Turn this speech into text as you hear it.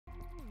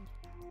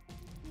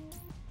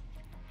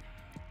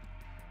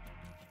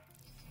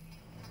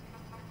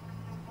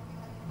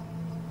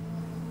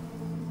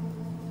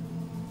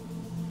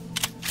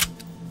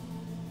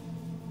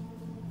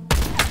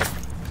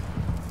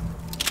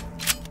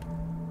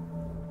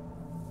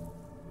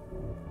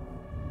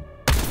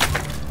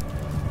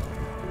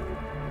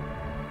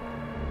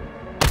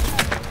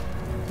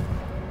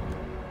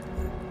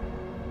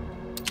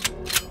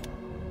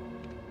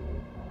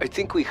I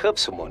think we have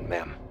someone,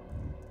 ma'am.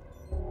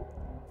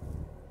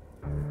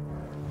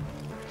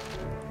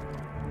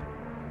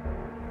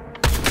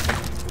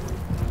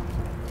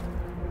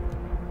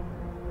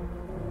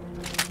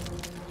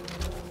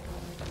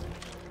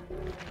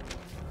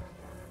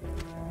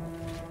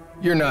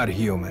 You're not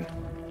human.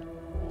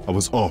 I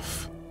was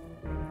off.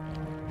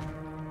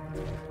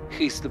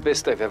 He's the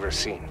best I've ever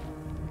seen.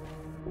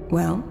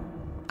 Well,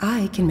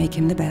 I can make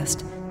him the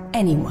best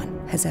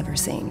anyone has ever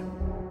seen.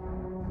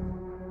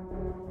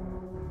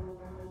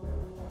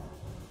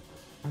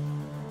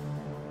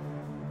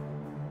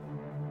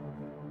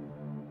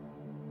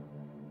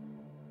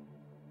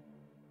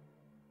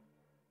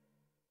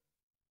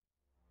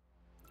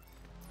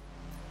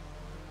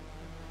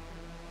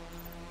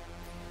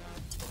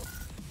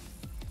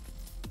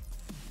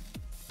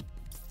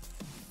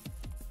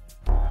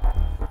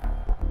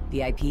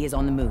 The IP is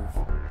on the move.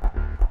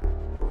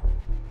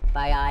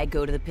 By eye,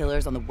 go to the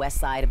pillars on the west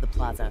side of the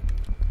plaza.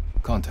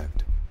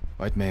 Contact.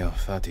 White male,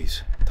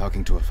 30s,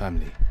 talking to a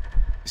family.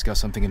 He's got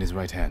something in his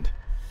right hand.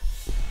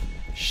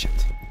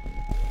 Shit.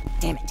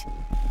 Damn it.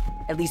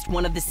 At least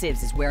one of the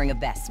civs is wearing a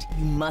vest.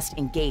 You must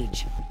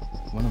engage.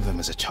 One of them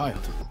is a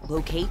child.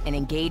 Locate and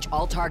engage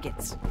all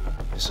targets.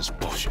 This is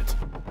bullshit.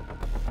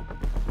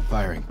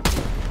 Firing.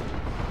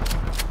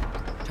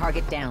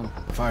 Target down.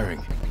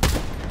 Firing.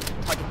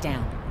 Target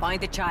down. Find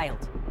the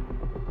child.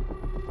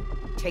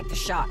 Take the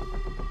shot.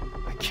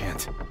 I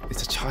can't.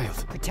 It's a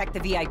child. Protect the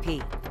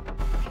VIP.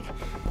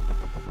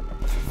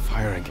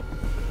 Firing.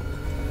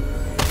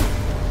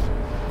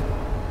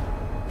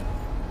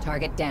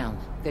 Target down.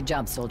 Good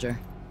job, soldier.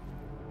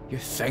 You're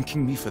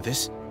thanking me for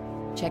this?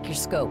 Check your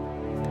scope.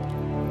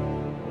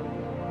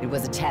 It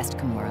was a test,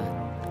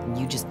 Kimura, and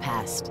you just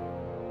passed.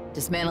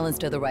 Dismantle and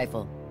stow the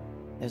rifle.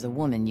 There's a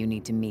woman you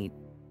need to meet.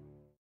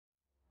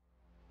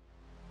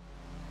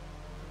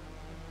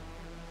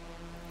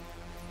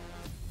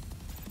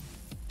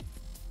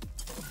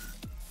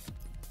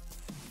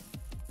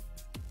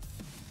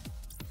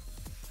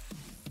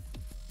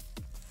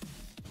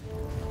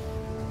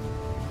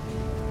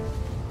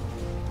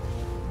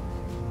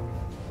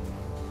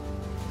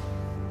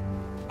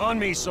 On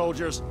me,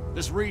 soldiers.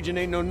 This region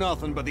ain't know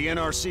nothing but the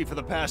NRC for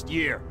the past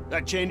year.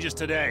 That changes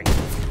today.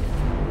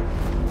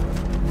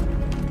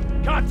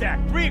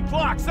 Contact! 3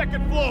 o'clock,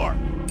 second floor!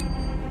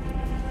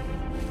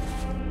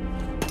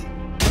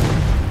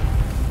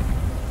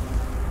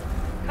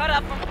 Cut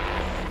up.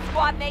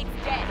 Squad mate's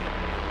dead.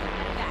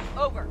 Back,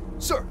 over.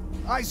 Sir,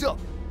 eyes up.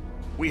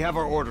 We have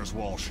our orders,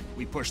 Walsh.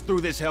 We push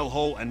through this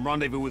hellhole and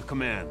rendezvous with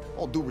command.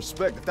 All due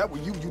respect, if that were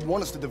you, you'd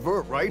want us to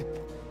divert, right?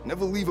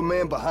 Never leave a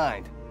man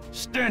behind.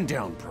 Stand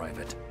down,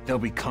 Private. There'll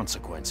be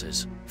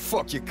consequences.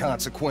 Fuck your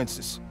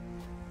consequences.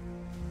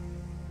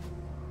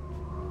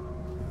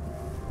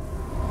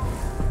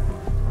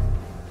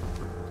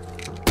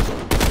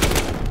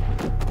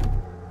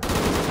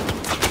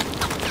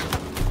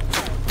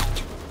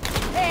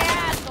 Hey,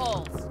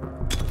 assholes!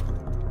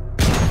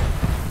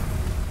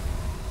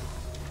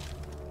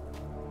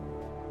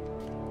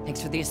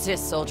 Thanks for the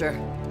assist, soldier.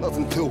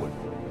 Nothing to it.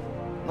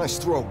 Nice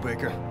throw,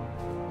 Baker.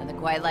 Nothing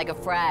quite like a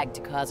frag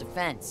to cause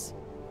offense.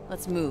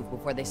 Let's move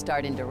before they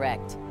start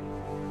indirect.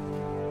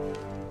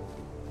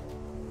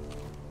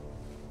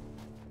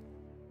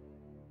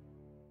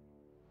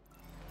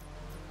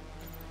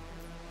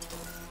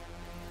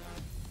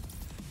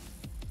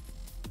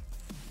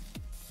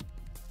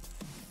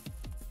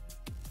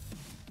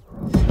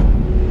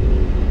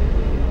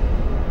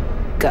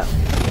 Go.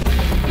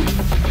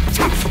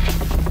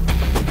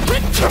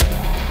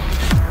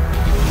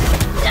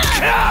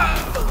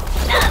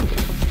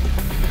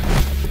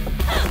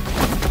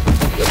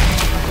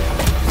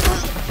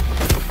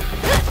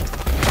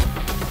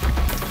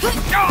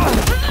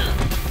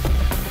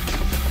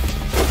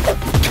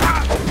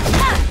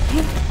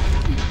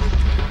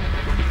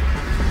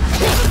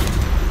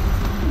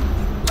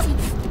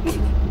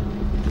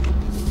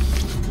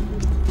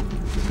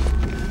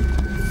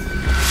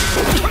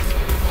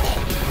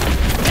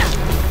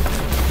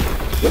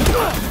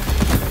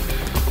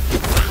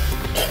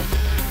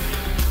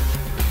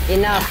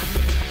 Enough.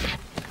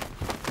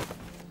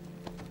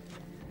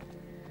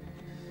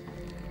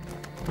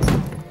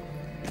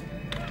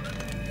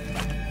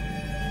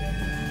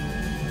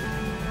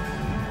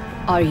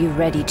 Are you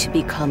ready to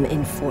become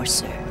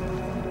Enforcer?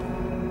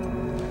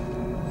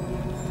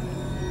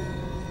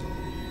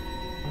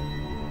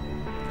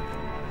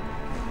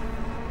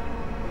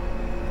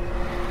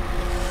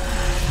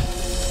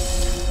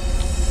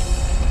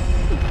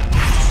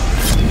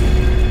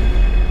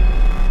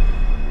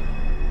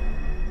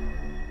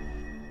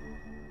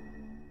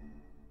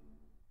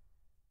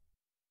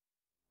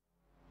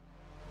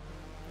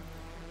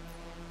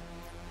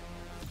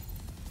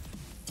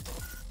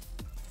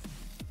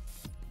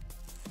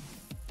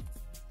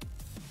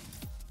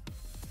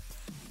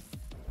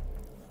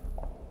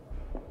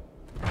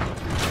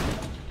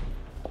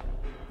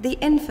 The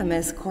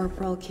infamous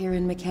Corporal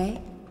Kieran McKay?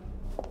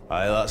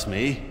 Aye, that's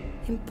me.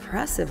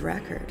 Impressive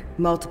record.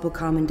 Multiple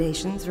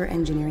commendations for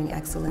engineering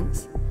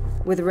excellence.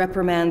 with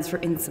reprimands for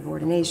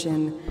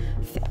insubordination,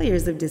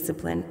 failures of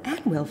discipline, and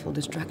willful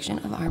destruction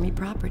of army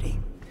property.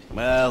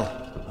 Well,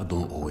 I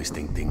don't always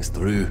think things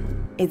through.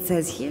 It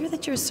says here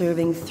that you're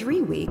serving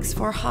 3 weeks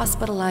for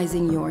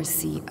hospitalizing your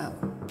CO.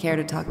 Care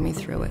to talk me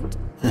through it?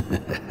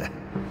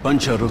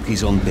 Bunch of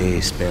rookies on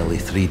base, barely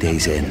 3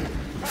 days in.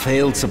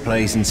 Failed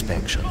surprise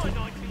inspection.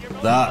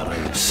 That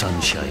round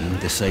Sunshine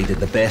decided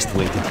the best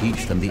way to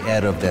teach them the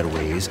error of their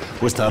ways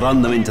was to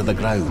run them into the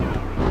ground.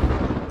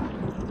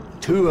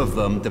 2 of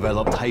them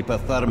developed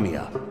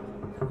hypothermia.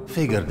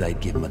 Figured I'd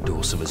give him a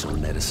dose of his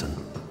own medicine.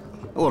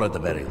 Or at the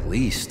very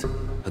least,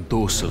 a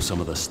dose of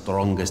some of the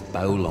strongest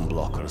bowel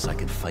unblockers I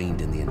could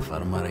find in the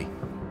infirmary.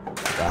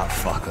 That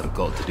fucker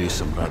got to do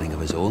some running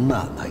of his own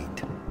that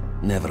night.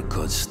 Never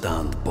could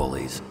stand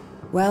bullies.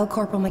 Well,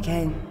 Corporal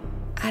McKay,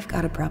 I've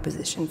got a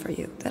proposition for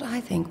you that I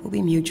think will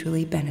be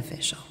mutually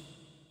beneficial.